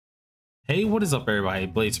Hey, what is up everybody?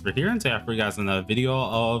 Blazer here, and today I have for you guys another video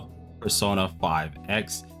of Persona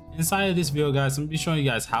 5X. Inside of this video, guys, I'm gonna be showing you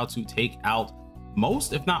guys how to take out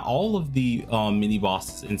most, if not all, of the mini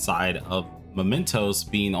bosses inside of Momentos,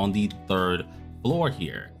 being on the third floor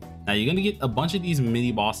here. Now you're gonna get a bunch of these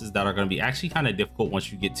mini bosses that are gonna be actually kind of difficult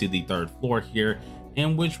once you get to the third floor here,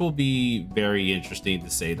 and which will be very interesting to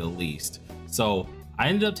say the least. So I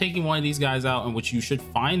ended up taking one of these guys out, in which you should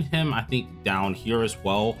find him, I think, down here as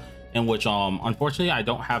well, in which unfortunately I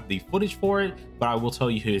don't have the footage for it, but I will tell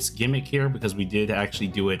you his gimmick here because we did actually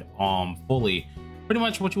do it fully. Pretty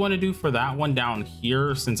much what you want to do for that one down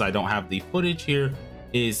here, since I don't have the footage here,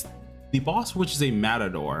 is the boss, which is a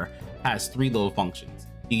Matador, has three little functions.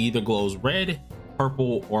 He either glows red,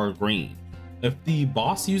 purple, or green. If the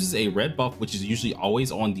boss uses a red buff, which is usually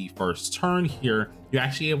always on the first turn here, you're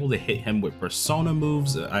actually able to hit him with persona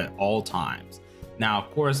moves at all times. Now,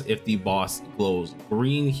 of course, if the boss glows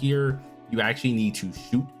green here, you actually need to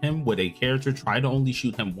shoot him with a character. Try to only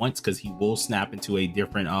shoot him once, because he will snap into a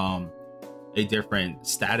different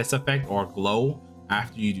status effect or glow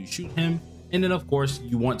after you do shoot him. And then, of course,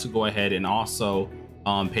 you want to go ahead and also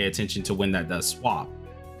pay attention to when that does swap.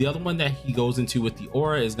 The other one that he goes into with the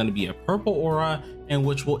aura is going to be a purple aura, and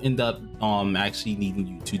which will end up actually needing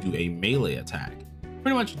you to do a melee attack.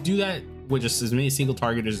 Pretty much do that with just as many single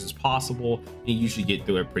targeters as possible, and you should get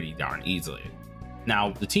through it pretty darn easily.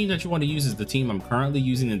 Now, the team that you want to use is the team I'm currently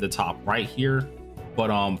using in the top right here, but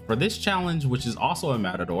for this challenge, which is also a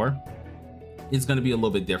Matador, it's going to be a little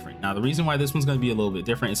bit different. Now, the reason why this one's going to be a little bit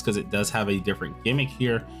different is because it does have a different gimmick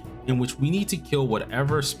here, in which we need to kill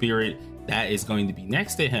whatever spirit that is going to be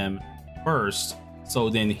next to him first, so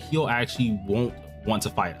then he'll actually won't want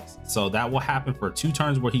to fight us. So that will happen for 2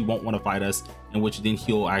 turns where he won't want to fight us, in which then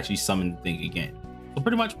he'll actually summon the thing again. So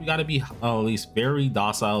pretty much we got to be at least very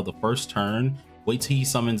docile the first turn, wait till he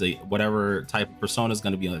summons a whatever type of persona is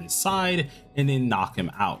going to be on his side, and then knock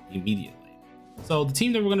him out immediately. So the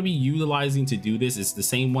team that we're going to be utilizing to do this is the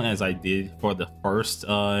same one as I did for the first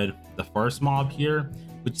mob here,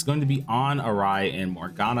 which is going to be on Arai and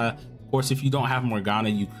Morgana. Of course, if you don't have Morgana,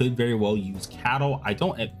 you could very well use Cattle. I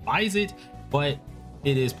don't advise it, but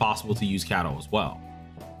it is possible to use Cattle as well.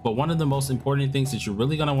 But one of the most important things that you're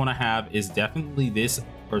really going to want to have is definitely this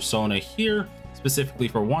persona here, specifically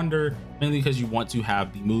for Wonder, mainly because you want to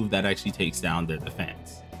have the move that actually takes down their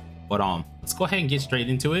defense. But let's go ahead and get straight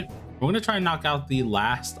into it. We're going to try and knock out the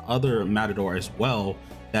last other Matador as well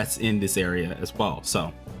that's in this area as well.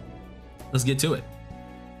 So let's get to it.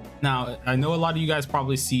 Now, I know a lot of you guys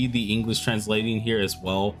probably see the English translating here as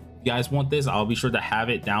well. If you guys want this, I'll be sure to have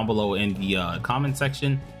it down below in the comment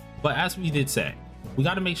section. But as we did say, we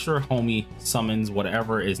got to make sure homie summons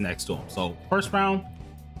whatever is next to him. So first round,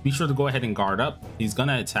 be sure to go ahead and guard up. He's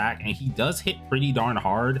gonna attack, and he does hit pretty darn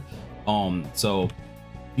hard. So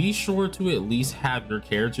be sure to at least have your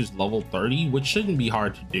characters level 30, which shouldn't be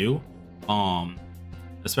hard to do,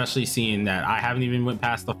 especially seeing that I haven't even went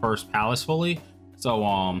past the first palace fully.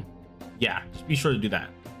 So yeah, just be sure to do that.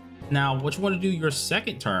 Now, what you want to do your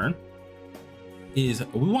second turn is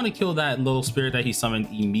we want to kill that little spirit that he summoned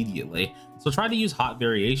immediately. So try to use hot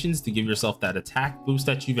variations to give yourself that attack boost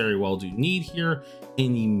that you very well do need here,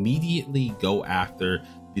 and immediately go after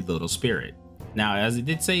the little spirit. Now, as it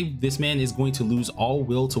did say, this man is going to lose all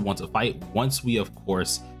will to want to fight once we, of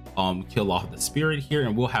course, kill off the spirit here,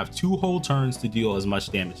 and we'll have 2 whole turns to deal as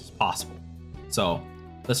much damage as possible. So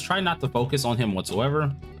let's try not to focus on him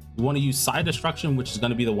whatsoever. We want to use side destruction, which is going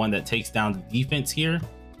to be the one that takes down the defense here.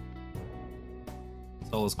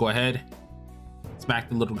 So let's go ahead, smack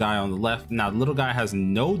the little guy on the left. Now the little guy has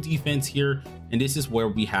no defense here, and this is where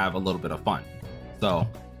we have a little bit of fun. So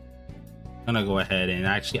I'm gonna go ahead and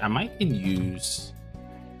actually I might can use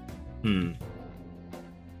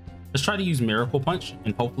let's try to use Miracle Punch,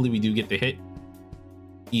 and hopefully we do get the hit.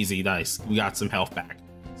 Easy, nice, we got some health back.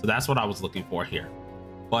 So that's what I was looking for here.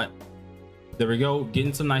 But there we go,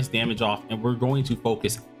 getting some nice damage off, and we're going to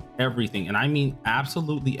focus everything, and I mean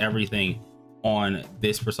absolutely everything, on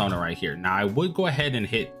this persona right here. Now I would go ahead and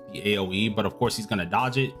hit the AoE, but of course he's going to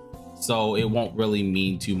dodge it, so it won't really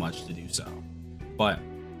mean too much to do so. But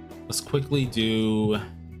let's quickly do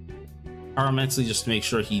Immensely just to make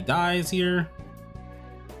sure he dies here.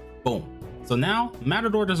 Boom. So now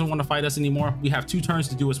Matador doesn't want to fight us anymore. We have 2 turns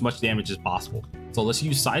to do as much damage as possible. So let's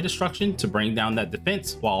use side destruction to bring down that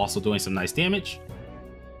defense while also doing some nice damage.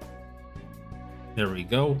 There we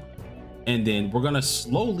go. And then we're gonna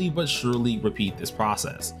slowly but surely repeat this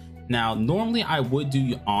process. Now, normally I would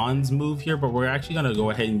do On's move here, but we're actually gonna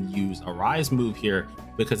go ahead and use Arai's move here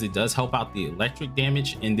because it does help out the electric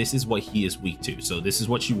damage, and this is what he is weak to. So this is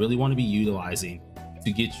what you really want to be utilizing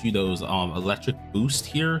to get you those electric boost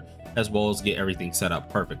here, as well as get everything set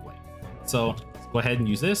up perfectly. So let's go ahead and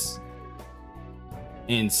use this.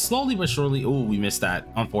 And slowly but surely, oh, we missed that.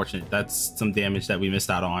 Unfortunate. That's some damage that we missed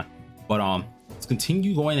out on. But let's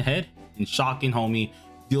continue going ahead and shocking homie,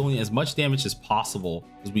 dealing as much damage as possible,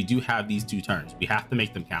 because we do have these 2 turns. We have to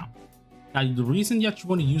make them count. Now, the reason that you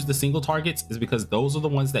want to use the single targets is because those are the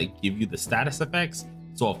ones that give you the status effects.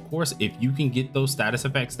 So of course, if you can get those status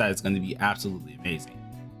effects, that is going to be absolutely amazing.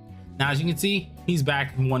 Now, as you can see, he's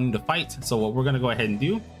back wanting to fight. So what we're going to go ahead and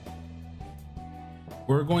do,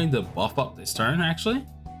 we're going to buff up this turn actually.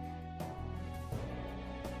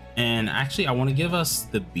 And actually, I want to give us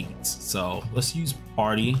the beats. So let's use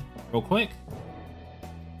party real quick,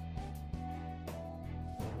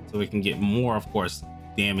 so we can get more, of course,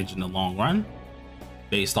 damage in the long run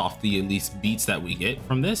based off the at least beats that we get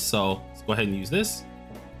from this. So let's go ahead and use this.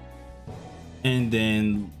 And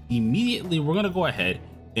then immediately we're going to go ahead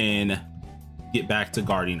and get back to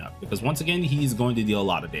guarding up, because once again, he's going to deal a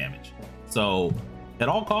lot of damage. So at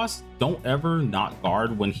all costs, don't ever not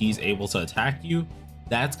guard when he's able to attack you.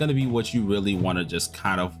 That's going to be what you really want to just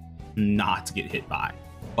kind of not get hit by.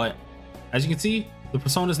 But as you can see, the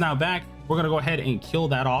persona is now back. We're going to go ahead and kill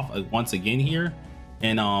that off once again here,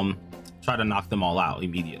 and try to knock them all out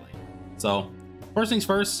immediately. So first things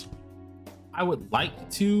first, I would like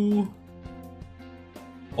to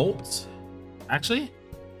ult. Actually,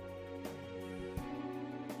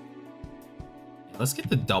 let's get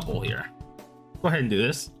the double here. Go ahead and do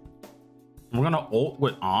this. We're going to ult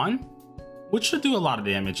with on, which should do a lot of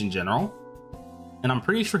damage in general. And I'm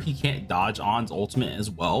pretty sure he can't dodge On's ultimate as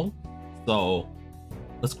well. So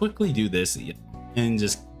let's quickly do this and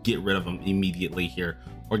just get rid of him immediately here,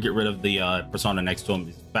 or get rid of the persona next to him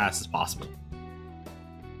as fast as possible.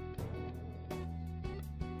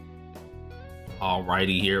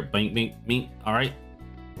 Alrighty here, bink, bink, bink. All right.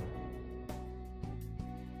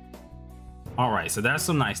 All right, so that's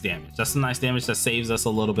some nice damage. That's some nice damage that saves us a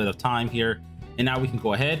little bit of time here. And now we can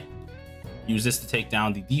go ahead, use this to take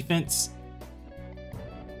down the defense,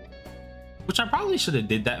 which I probably should have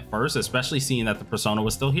did that first, especially seeing that the persona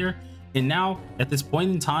was still here. And now at this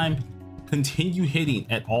point in time, continue hitting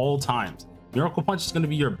at all times. Miracle Punch is going to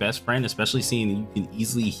be your best friend, especially seeing you can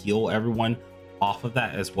easily heal everyone off of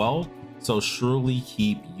that as well. So surely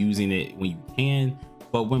keep using it when you can.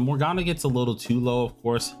 But when Morgana gets a little too low, of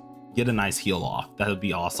course, get a nice heal off. That would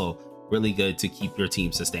be also really good to keep your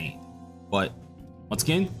team sustained. But once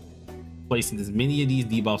again, placing as many of these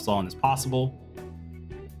debuffs on as possible.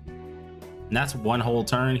 And that's one whole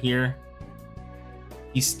turn here.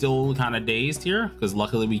 He's still kind of dazed here, because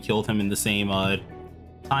luckily we killed him in the same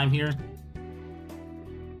time here.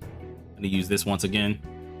 I'm gonna use this once again.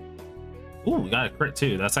 Ooh, we got a crit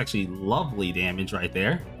too. That's actually lovely damage right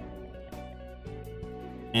there.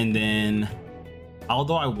 And then,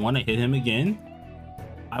 although I want to hit him again,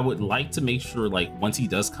 I would like to make sure, like, once he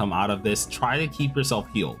does come out of this, try to keep yourself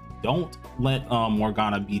healed. Don't let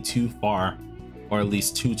Morgana be too far, or at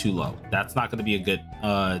least too low. That's not going to be a good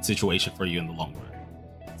situation for you in the long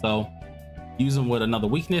run. So use him with another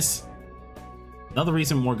weakness. Another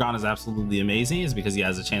reason Morgana is absolutely amazing is because he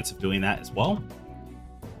has a chance of doing that as well.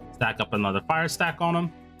 Stack up another fire stack on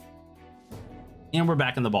him, and we're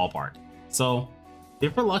back in the ballpark. So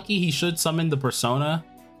if we're lucky, he should summon the persona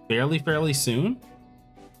fairly soon.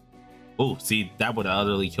 Oh, see, that would have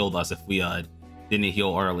utterly killed us if we didn't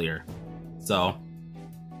heal earlier. So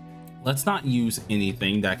let's not use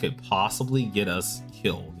anything that could possibly get us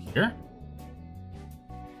killed here.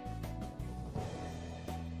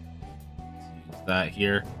 Let's use that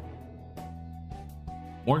here.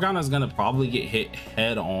 Morgana's gonna probably get hit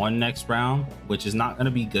head on next round, which is not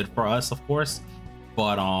gonna be good for us, of course.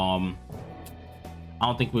 But I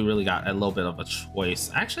don't think we really got a little bit of a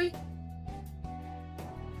choice. Actually,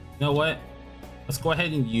 you know what? Let's go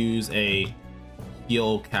ahead and use a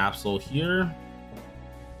heal capsule here.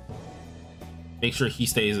 Make sure he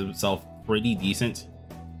stays himself pretty decent.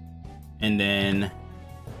 And then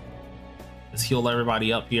let's heal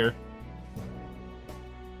everybody up here.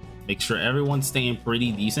 Make sure everyone's staying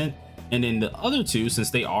pretty decent. And then the other two, since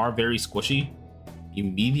they are very squishy,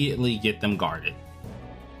 immediately get them guarded.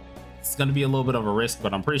 It's going to be a little bit of a risk,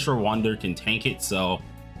 but I'm pretty sure Wonder can tank it. So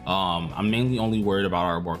I'm mainly only worried about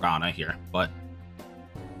our Morgana here. But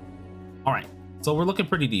all right, so we're looking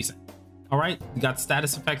pretty decent. All right, we got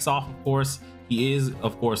status effects off, of course. He is,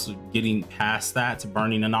 of course, getting past that to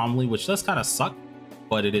Burning Anomaly, which does kind of suck,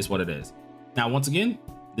 but it is what it is. Now, once again,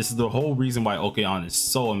 this is the whole reason why Okeon is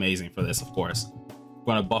so amazing for this, of course. We're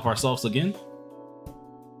going to buff ourselves again.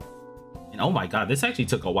 And oh my god, this actually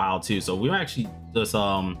took a while too. So we were actually just,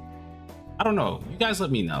 I I don't know, you guys let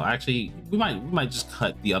me know. Actually, we might just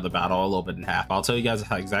cut the other battle a little bit in half. I'll tell you guys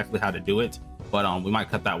exactly how to do it, but we might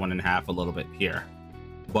cut that one in half a little bit here.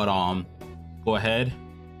 But go ahead,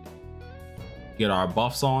 get our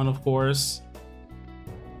buffs on, of course.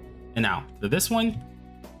 And now for this one,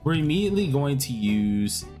 we're immediately going to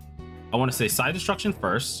use, I want to say side destruction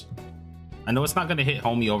first. I know it's not going to hit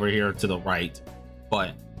homie over here to the right,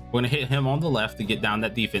 but we're going to hit him on the left to get down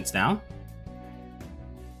that defense down.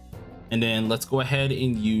 And then let's go ahead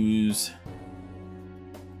and use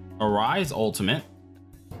Arise ultimate.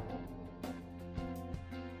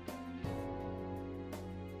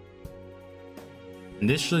 And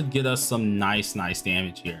this should get us some nice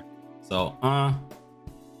damage here. So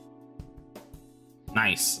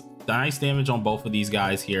nice damage on both of these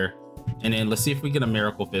guys here. And then let's see if we get a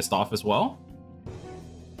Miracle Fist off as well.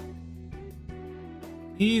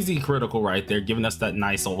 Easy critical right there, giving us that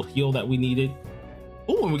nice old heal that we needed.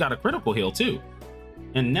 Oh, and we got a critical heal too.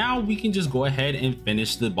 And now we can just go ahead and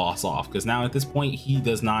finish the boss off, because now at this point he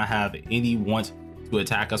does not have any want to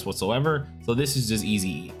attack us whatsoever. So this is just easy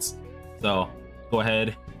eats. So go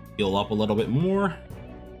ahead, heal up a little bit more.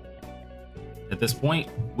 At this point,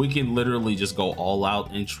 we can literally just go all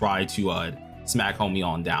out and try to smack homie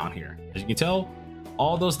on down here. As you can tell,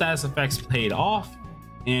 all those status effects paid off,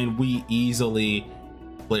 and we easily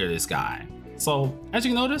clear this guy. So as you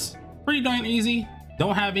can notice, pretty darn easy.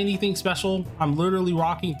 Don't have anything special. I'm literally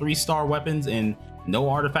rocking 3-star weapons and no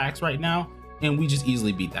artifacts right now, and we just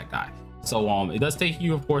easily beat that guy. So it does take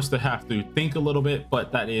you, of course, to have to think a little bit,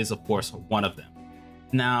 but that is, of course, one of them.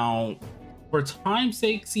 Now, for time's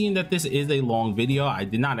sake, seeing that this is a long video, I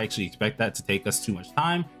did not actually expect that to take us too much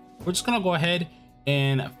time. We're just gonna go ahead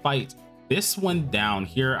and fight this one down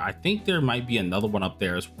here. I think there might be another one up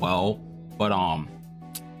there as well, but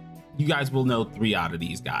you guys will know 3 out of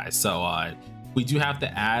these guys. So we do have to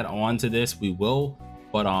add on to this, we will,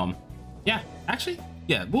 but yeah, actually,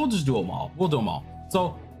 yeah, we'll just do them all. We'll do them all.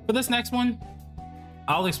 So for this next one,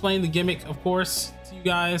 I'll explain the gimmick, of course, to you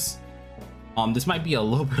guys. This might be a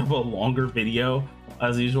little bit of a longer video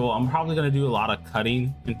as usual. I'm probably going to do a lot of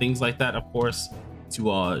cutting and things like that, of course,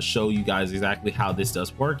 to show you guys exactly how this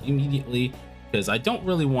does work immediately, because I don't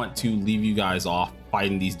really want to leave you guys off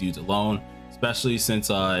fighting these dudes alone, especially since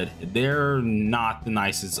they're not the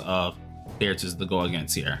nicest of characters to go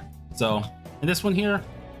against here. So in this one here,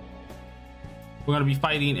 we're going to be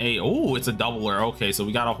fighting it's a doubler. Okay, so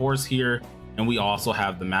we got a horse here, and we also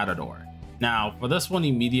have the Matador. Now for this one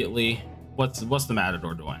immediately, what's the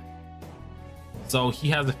Matador doing? So he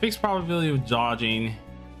has a fixed probability of dodging.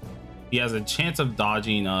 He has a chance of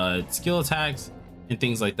dodging skill attacks and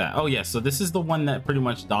things like that. Oh yeah, so this is the one that pretty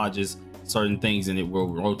much dodges certain things and it will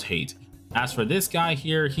rotate. As for this guy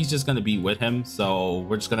here, he's just going to be with him, so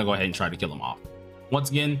we're just going to go ahead and try to kill him off. Once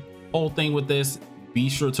again, whole thing with this, be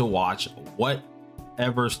sure to watch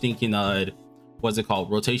whatever stinking what's it called,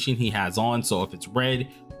 rotation he has on. So if it's red,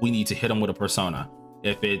 we need to hit him with a persona.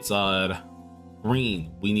 If it's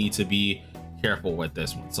green, we need to be careful with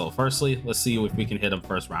this one. So firstly, let's see if we can hit him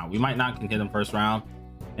first round. We might not can hit him first round,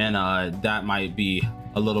 and that might be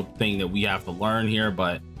a little thing that we have to learn here,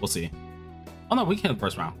 but we'll see. Oh no, we can hit him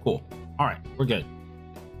first round. Cool. All right, we're good.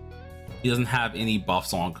 He doesn't have any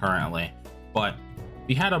buffs on currently, but if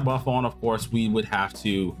he had a buff on, of course, we would have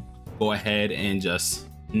to go ahead and just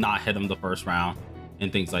not hit him the first round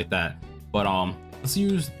and things like that. But let's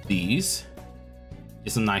use these,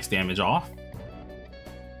 get some nice damage off.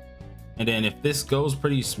 And then if this goes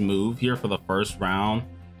pretty smooth here for the first round,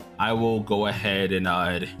 I will go ahead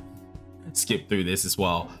and skip through this as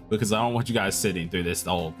well, because I don't want you guys sitting through this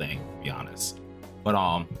the whole thing, to be honest. But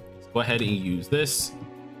let's go ahead and use this.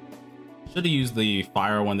 Should have used the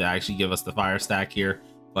fire one to actually give us the fire stack here,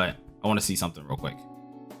 but I want to see something real quick.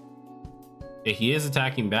 Okay, he is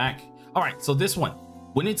attacking back. All right, so this one,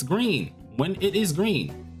 when it is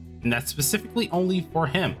green, and that's specifically only for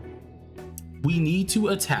him, we need to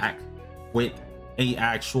attack with a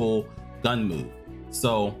actual gun move.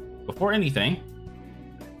 So before anything,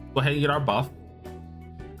 go ahead and get our buff.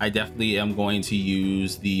 I definitely am going to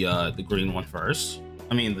use the green one first.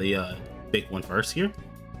 I mean the big one first here.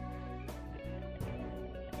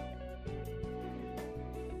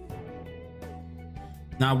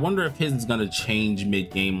 Now I wonder if his is going to change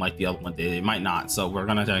mid-game like the other one did. It might not, so we're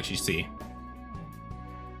going to actually see.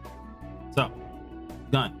 So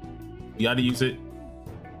gun, you got to use it.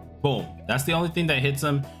 Boom, that's the only thing that hits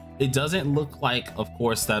him. It doesn't look like, of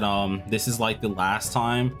course, that this is like the last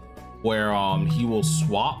time where he will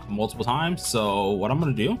swap multiple times. So what I'm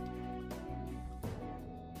gonna do,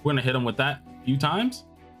 we're gonna hit him with that a few times,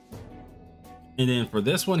 and then for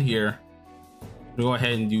this one here, We'll go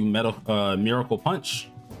ahead and do Miracle Punch.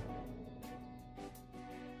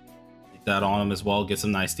 Get that on him as well. Get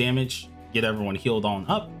some nice damage. Get everyone healed on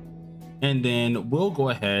up. And then we'll go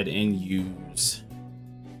ahead and use...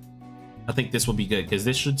 I think this will be good because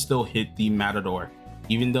this should still hit the Matador.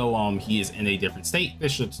 Even though he is in a different state,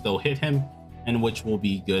 this should still hit him, and which will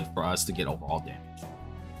be good for us to get overall damage.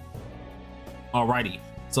 Alrighty,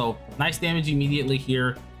 so nice damage immediately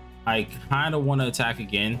here. I kind of want to attack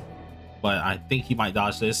again, but I think he might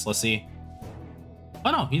dodge this. Let's see.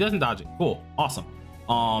 Oh no, he doesn't dodge it. Cool, awesome.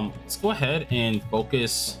 Let's go ahead and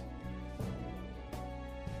focus.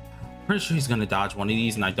 Pretty sure he's gonna dodge one of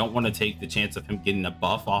these, and I don't want to take the chance of him getting a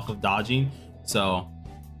buff off of dodging, so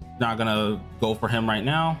not gonna go for him right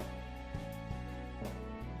now.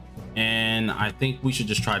 And I think we should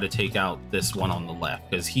just try to take out this one on the left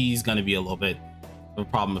because he's gonna be a little bit of a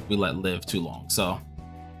problem if we let live too long. So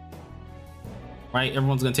right,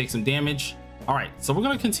 everyone's gonna take some damage. All right, so we're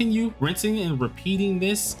gonna continue rinsing and repeating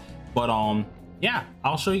this, but yeah,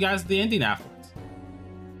 I'll show you guys the ending afterwards.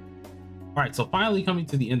 All right, so finally coming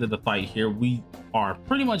to the end of the fight here, we are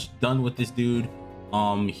pretty much done with this dude.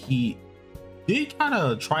 He did kind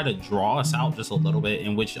of try to draw us out just a little bit,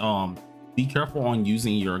 in which be careful on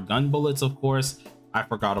using your gun bullets. Of course, I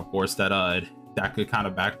forgot, of course, that that could kind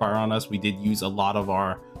of backfire on us. We did use a lot of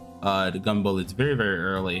our the gun bullets very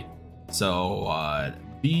early, so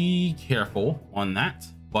be careful on that.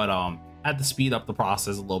 But had to speed up the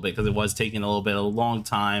process a little bit because it was taking a little bit of a long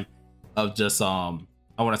time of just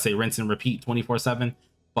I want to say rinse and repeat 24/7.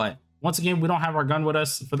 But once again, we don't have our gun with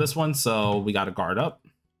us for this one, so we got to guard up.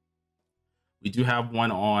 We do have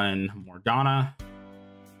one on Morgana,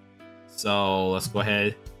 so let's go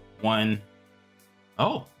ahead.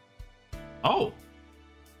 Oh,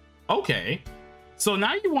 okay, so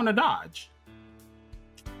now you want to dodge.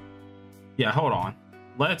 Yeah, hold on,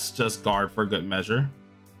 let's just guard for good measure,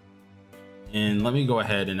 and let me go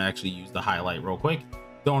ahead and actually use the highlight real quick.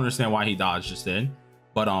 Don't understand why he dodged just then,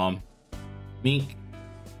 but Mink,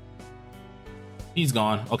 he's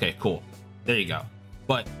gone. Okay, cool, there you go.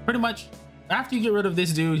 But pretty much after you get rid of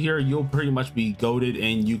this dude here, you'll pretty much be goated,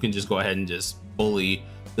 and you can just go ahead and just bully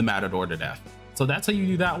the Matador to death. So that's how you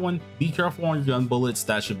do that one. Be careful on your gun bullets.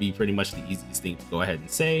 That should be pretty much the easiest thing to go ahead and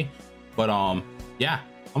say. But yeah,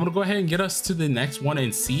 I'm gonna go ahead and get us to the next one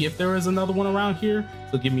and see if there is another one around here.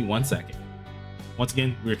 So give me 1 second. Once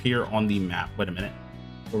again, we're here on the map. Wait a minute,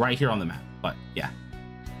 we're right here on the map, but yeah.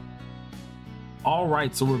 All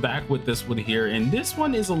right, so we're back with this one here, and this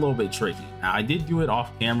one is a little bit tricky. Now, I did do it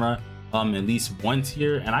off camera at least once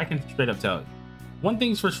here, and I can straight up tell you, one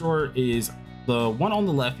thing's for sure is the one on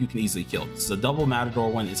the left you can easily kill. This is a double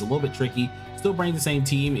Matador one. It's a little bit tricky. Still bring the same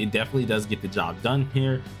team. It definitely does get the job done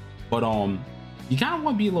here, but you kind of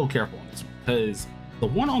want to be a little careful on this one because the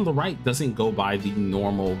one on the right doesn't go by the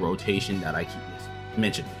normal rotation that I keep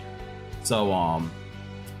mentioning here. So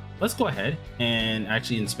let's go ahead and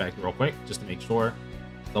actually inspect real quick just to make sure.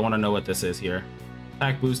 So I want to know what this is here.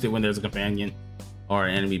 Attack boosted when there's a companion or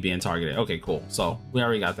an enemy being targeted. Okay, cool. So we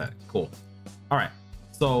already got that. Cool. All right.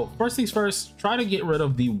 So first things first, try to get rid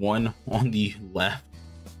of the one on the left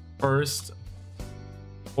first,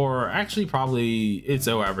 or actually probably it's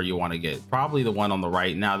however you want to get. Probably the one on the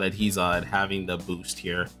right now that he's having the boost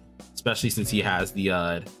here, especially since he has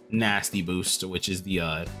the nasty boost, which is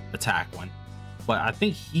the attack one. But I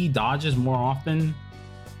think he dodges more often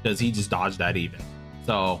because he just dodged that even.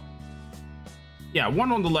 So yeah,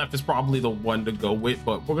 one on the left is probably the one to go with,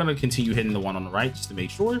 but we're gonna continue hitting the one on the right just to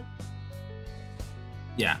make sure.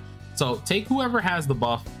 Yeah, so take whoever has the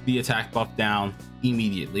buff, the attack buff, down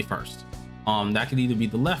immediately first. That could either be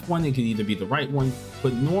the left one, it could either be the right one,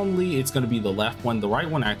 but normally it's gonna be the left one. The right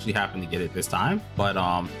one actually happened to get it this time, but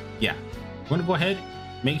yeah, we're gonna go ahead,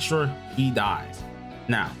 make sure he dies.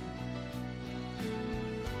 Now,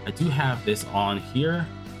 I do have this on here,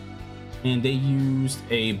 and they used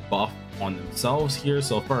a buff on themselves here.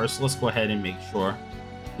 So first, let's go ahead and make sure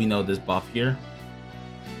we know this buff here.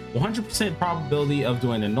 100% probability of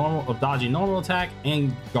doing dodging normal attack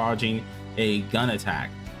and dodging a gun attack.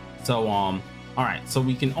 So all right, so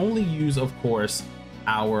we can only use, of course,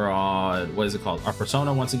 our what is it called, our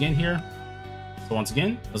persona once again here. So once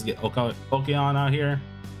again, let's get Okayan out here,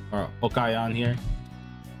 or Okayan here.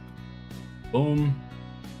 Boom.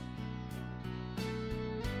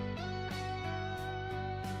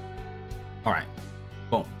 All right,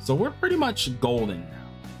 boom. So we're pretty much golden now.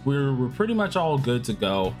 We're pretty much all good to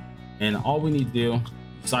go, and all we need to do,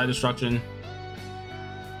 side destruction,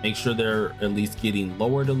 make sure they're at least getting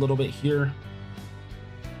lowered a little bit here,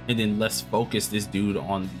 and then let's focus this dude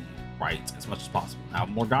on the right as much as possible. Now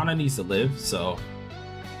Morgana needs to live, so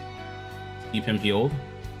Keep him healed.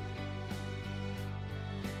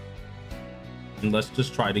 And let's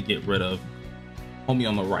just try to get rid of homie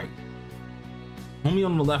on the right. Homie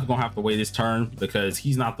on the left gonna have to wait his turn because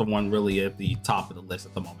he's not the one really at the top of the list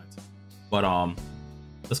at the moment. But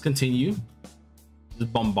let's continue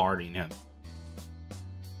just bombarding him.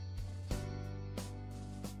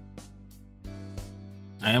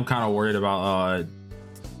 I am kind of worried about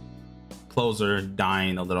closer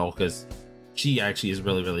dying a little because she actually is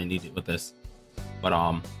really needed with this.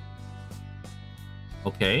 But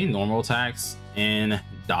okay, normal attacks and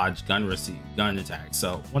dodge gun attacks.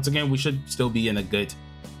 So once again, we should still be in a good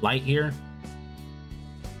light here.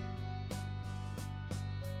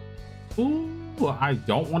 Ooh, I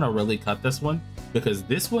don't want to really cut this one because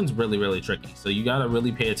this one's really tricky. So you got to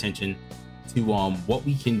really pay attention to what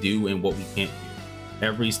we can do and what we can't do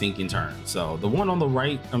every stinking turn. So the one on the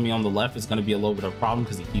right, on the left, is going to be a little bit of a problem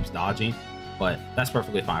because he keeps dodging, but that's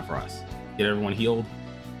perfectly fine for us. Get everyone healed.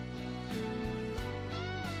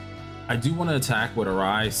 I do want to attack with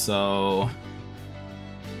Arai, so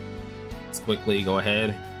let's quickly go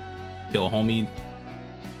ahead, kill homie,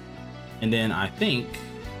 and then I think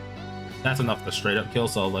that's enough to straight up kill.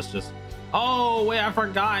 So let's just, oh wait, I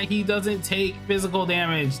forgot he doesn't take physical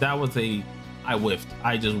damage. That was I whiffed.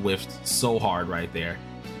 I just whiffed so hard right there.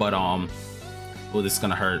 But oh, this is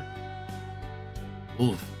gonna hurt.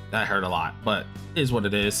 Oof, that hurt a lot, but it is what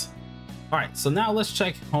it is. All right, so now let's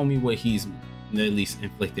check homie what he's at least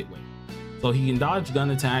inflicted with. So he can dodge gun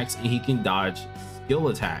attacks and he can dodge skill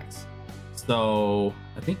attacks. So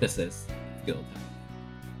I think this says skill attack.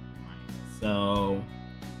 So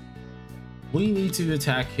we need to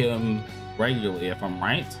attack him regularly, if I'm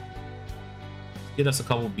right. Get us a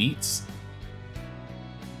couple beats.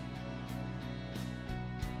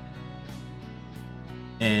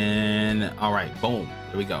 And all right, boom,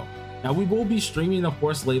 there we go. Now we will be streaming, of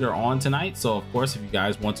course, later on tonight. So of course, if you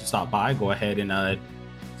guys want to stop by, go ahead and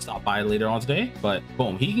stop by later on today. But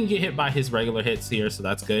boom, he can get hit by his regular hits here, so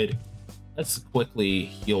that's good. Let's quickly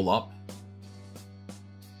heal up.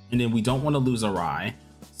 And then we don't want to lose Arai.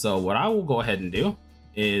 So what I will go ahead and do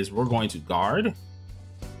is we're going to guard.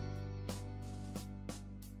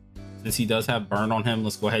 Since he does have burn on him,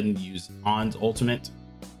 let's go ahead and use On's ultimate.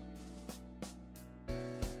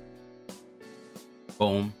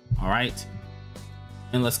 Boom. All right.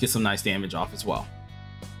 And let's get some nice damage off as well.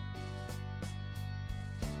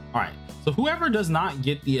 All right, so whoever does not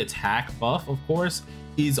get the attack buff, of course,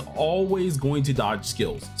 is always going to dodge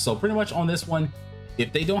skills. So pretty much on this one,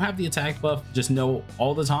 if they don't have the attack buff, just know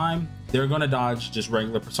all the time they're going to dodge just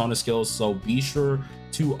regular persona skills. So be sure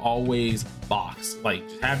to always box, like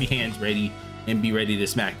just have your hands ready and be ready to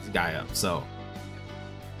smack this guy up. So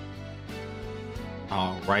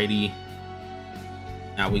alrighty,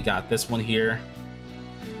 now we got this one here.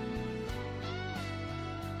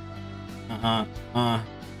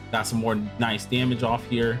 Got some more nice damage off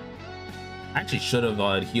here. I actually should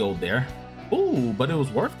have healed there. Ooh, but it was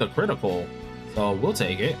worth the critical, so we'll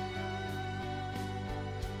take it.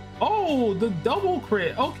 Oh, the double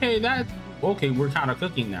crit. Okay, okay, we're kind of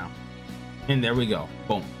cooking now. And there we go.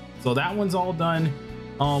 Boom. So that one's all done.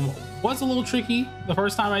 Was a little tricky the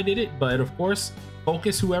first time I did it, but of course,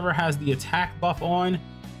 focus whoever has the attack buff on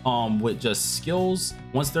with just skills.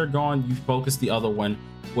 Once they're gone, you focus the other one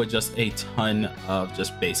with just a ton of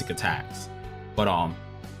just basic attacks. But all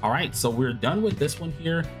right, so we're done with this one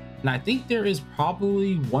here, and I think there is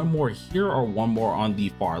probably one more here or one more on the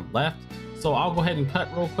far left. So I'll go ahead and cut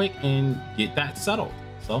real quick and get that settled.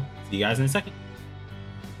 So see you guys in a second.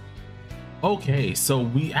 Okay, so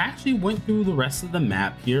we actually went through the rest of the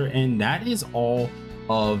map here, and that is all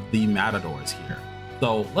of the Matadors here.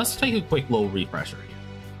 So let's take a quick little refresher here.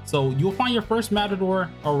 So you'll find your first Matador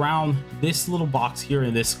around this little box here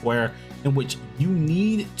in this square, in which you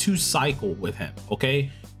need to cycle with him,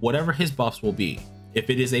 okay? Whatever his buffs will be. If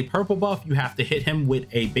it is a purple buff, you have to hit him with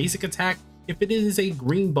a basic attack. If it is a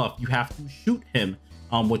green buff, you have to shoot him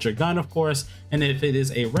with your gun, of course. And if it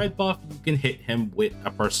is a red buff, you can hit him with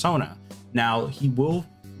a persona. Now, he will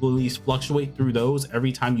at least fluctuate through those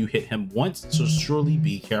every time you hit him once, so surely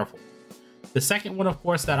be careful. The second one, of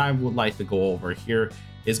course, that I would like to go over here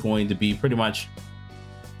is going to be pretty much,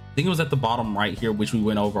 I think it was at the bottom right here, which we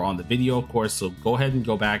went over on the video, of course. So go ahead and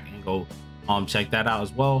go back and go check that out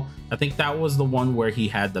as well. I think that was the one where he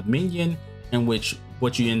had the minion, in which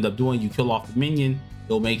what you end up doing, you kill off the minion,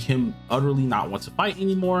 it'll make him utterly not want to fight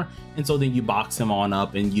anymore, and so then you box him on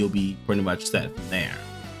up and you'll be pretty much set from there.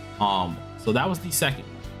 So that was the second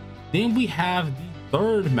one. Then we have the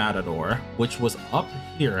third Matador, which was up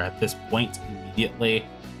here at this point immediately.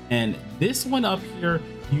 And this one up here,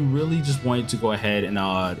 you really just wanted to go ahead and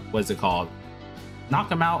what's it called, knock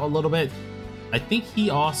him out a little bit. I think he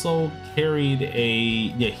also carried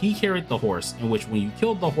he carried the horse, in which when you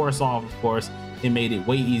killed the horse off, of course, it made it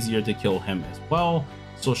way easier to kill him as well.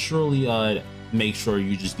 So surely make sure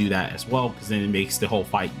you just do that as well, because then it makes the whole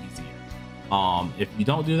fight easier. If you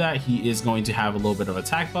don't do that, he is going to have a little bit of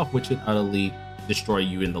attack buff, which could utterly destroy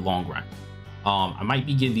you in the long run. I might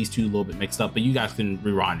be getting these two a little bit mixed up, but you guys can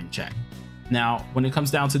rewind and check. Now, when it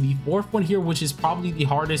comes down to the fourth one here, which is probably the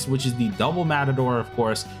hardest, which is the double Matador, of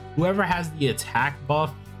course, whoever has the attack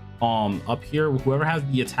buff up here, whoever has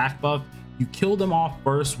the attack buff, you kill them off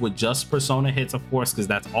first with just persona hits, of course, because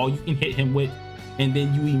that's all you can hit him with. And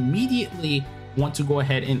then you immediately want to go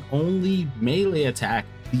ahead and only melee attack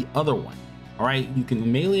the other one. All right, you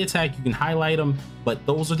can melee attack, you can highlight them, but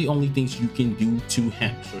those are the only things you can do to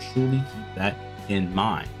him. So surely keep that in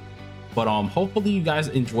mind. But hopefully you guys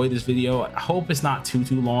enjoy this video. I hope it's not too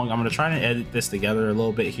long. I'm gonna try to edit this together a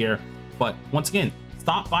little bit here. But once again,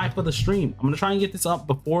 stop by for the stream. I'm gonna try and get this up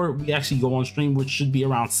before we actually go on stream, which should be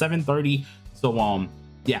around 7:30. So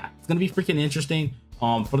yeah, it's gonna be freaking interesting.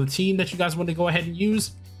 For the team that you guys want to go ahead and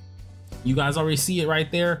use, you guys already see it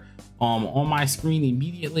right there on my screen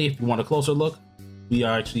immediately. If you want a closer look, we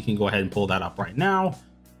actually can go ahead and pull that up right now.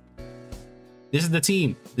 This is the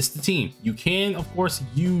team. This is the team. You can, of course,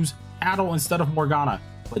 use Paddle instead of Morgana,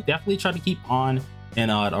 but definitely try to keep On and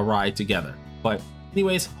a ride together. But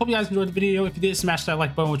anyways, hope you guys enjoyed the video. If you did, smash that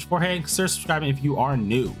like button with your forehead. Consider subscribing if you are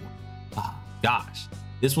new. Gosh,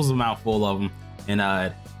 this was a mouthful of them.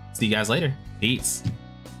 And see you guys later. Peace.